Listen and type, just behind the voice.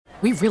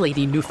We really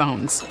need new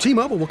phones.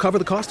 T-Mobile will cover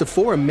the cost of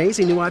 4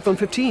 amazing new iPhone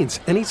 15s,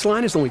 and each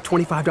line is only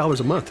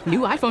 $25 a month. New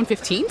iPhone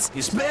 15s?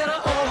 It's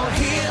better over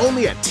here.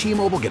 Only at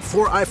T-Mobile, get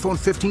 4 iPhone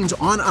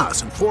 15s on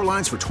us and 4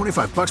 lines for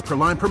 $25 per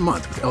line per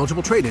month with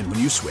eligible trade-in when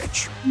you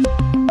switch.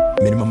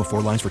 Minimum of 4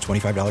 lines for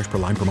 $25 per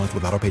line per month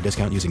with autopay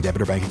discount using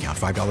debit or bank account.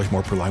 $5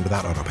 more per line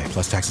without autopay,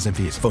 plus taxes and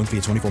fees. Phone fee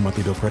at 24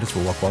 monthly bill credits for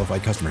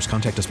well-qualified customers.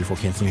 Contact us before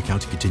canceling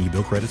account to continue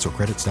bill credits or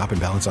credit stop and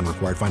balance on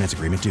required finance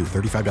agreement due.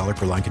 $35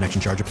 per line connection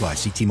charge applies.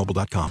 See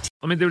T-Mobile.com.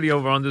 Let me do the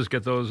over-unders,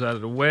 get those out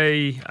of the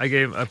way. I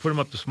put them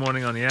up this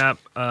morning on the app.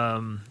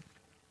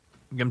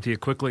 Get them to you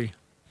quickly.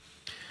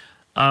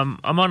 I'm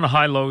on the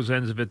high-lows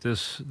ends of it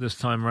this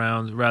time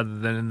around rather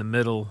than in the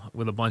middle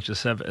with a bunch of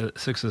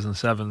sixes and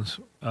sevens.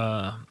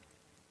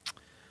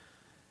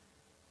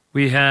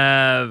 We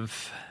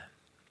have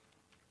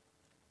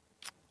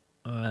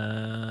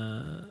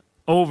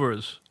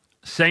overs.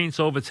 Saints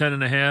over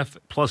 10.5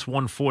 plus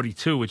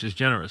 142, which is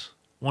generous.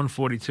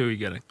 142 you're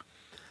getting.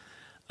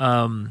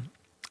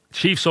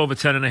 Chiefs over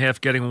 10.5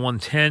 getting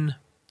 110.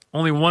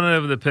 Only one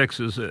of the picks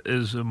is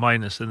a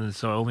minus, and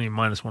it's only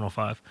minus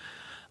 105.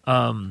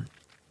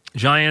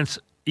 Giants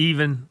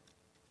even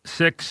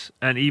 6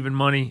 and even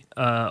money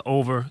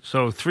over.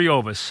 So 3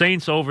 overs.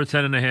 Saints over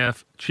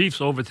 10.5.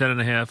 Chiefs over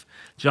 10.5.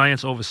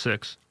 Giants over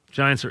 6.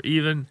 Giants are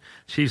even.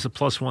 Chiefs are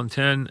plus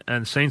 110.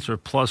 And Saints are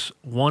plus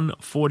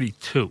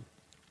 142. 3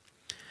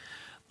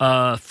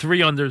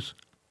 unders.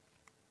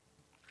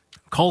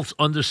 Colts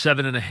under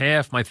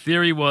 7.5. My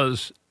theory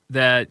was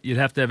that you'd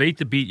have to have 8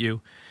 to beat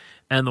you.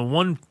 And the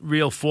one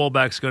real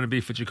fallback is going to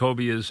be for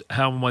Jacoby is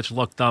how much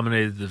luck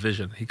dominated the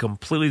division. He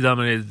completely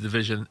dominated the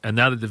division, and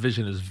now the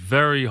division is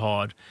very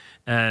hard,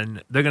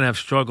 and they're going to have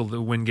struggled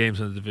to win games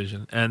in the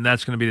division. And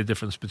that's going to be the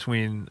difference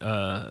between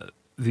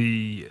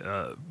the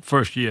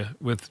first year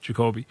with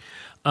Jacoby.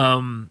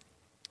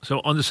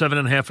 So under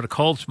 7.5 for the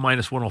Colts,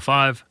 minus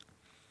 105.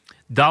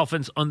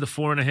 Dolphins under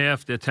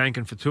 4.5. They're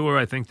tanking for Tua.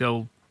 I think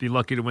they'll be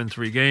lucky to win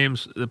 3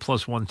 games. They're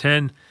plus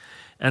 110.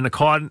 And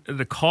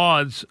the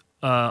Cards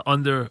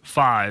under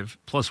 5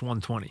 plus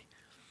 120.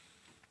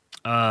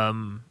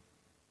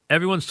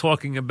 Everyone's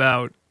talking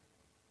about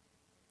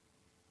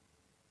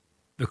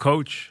the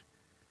coach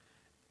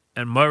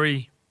and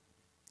Murray,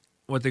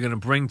 what they're going to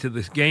bring to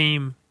this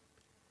game,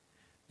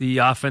 the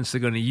offense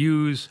they're going to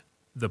use.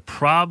 The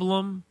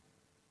problem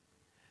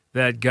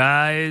that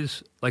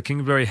guys like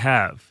Kingsbury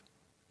have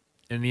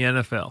in the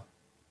NFL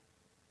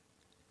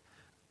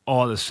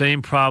are the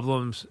same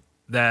problems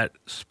that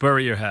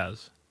Spurrier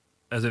has.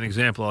 As an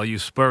example, I'll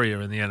use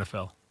Spurrier in the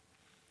NFL.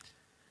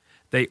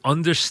 They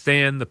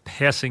understand the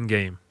passing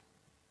game.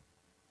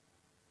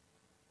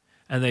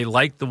 And they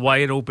like the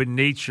wide open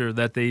nature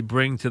that they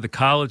bring to the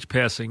college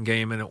passing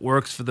game, and it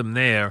works for them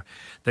there.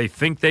 They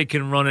think they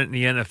can run it in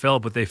the NFL,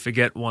 but they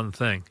forget one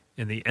thing.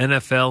 In the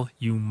NFL,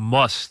 you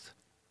must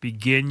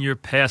begin your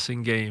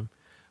passing game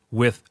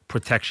with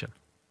protection.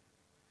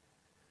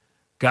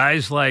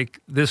 Guys like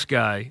this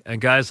guy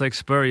and guys like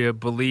Spurrier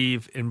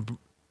believe in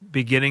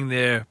beginning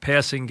their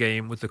passing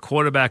game with the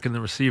quarterback and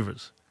the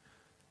receivers.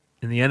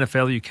 In the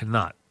NFL, you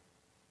cannot.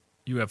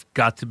 You have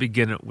got to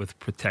begin it with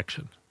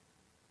protection.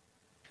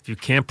 If you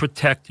can't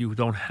protect, you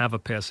don't have a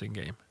passing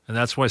game. And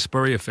that's why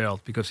Spurrier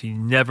failed, because he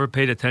never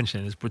paid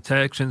attention. His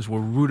protections were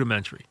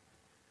rudimentary.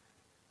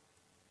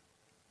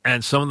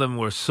 And some of them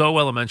were so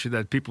elementary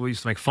that people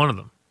used to make fun of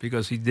them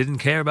because he didn't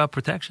care about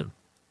protection.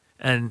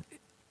 And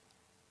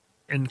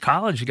in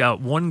college, you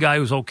got one guy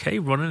who's okay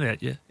running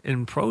at you.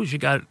 In pros, you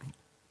got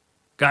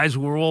guys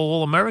who were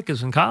all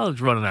Americans in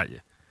college running at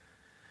you.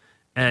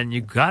 And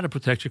you got to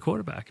protect your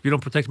quarterback. If you don't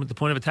protect him at the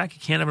point of attack,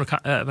 you can't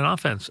have an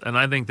offense. And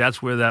I think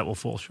that's where that will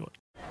fall short.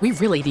 We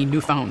really need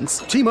new phones.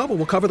 T-Mobile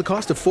will cover the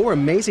cost of 4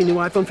 amazing new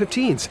iPhone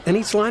 15s, and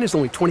each line is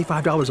only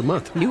 $25 a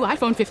month. New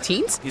iPhone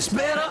 15s? It's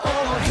better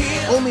over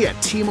here. Only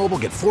at T-Mobile,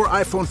 get 4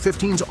 iPhone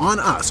 15s on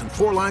us and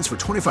 4 lines for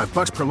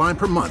 $25 per line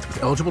per month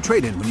with eligible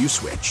trade-in when you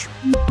switch.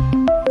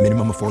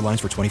 Minimum of 4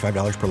 lines for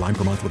 $25 per line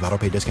per month with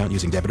autopay discount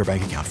using debit or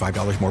bank account.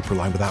 $5 more per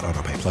line without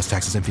autopay, plus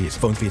taxes and fees.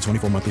 Phone fee at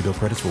 24 monthly bill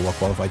credits for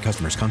well-qualified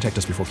customers. Contact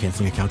us before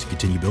canceling account to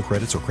continue bill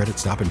credits or credit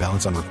stop and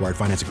balance on required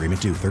finance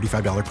agreement due.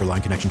 $35 per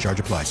line connection charge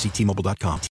applies. See T-Mobile.com.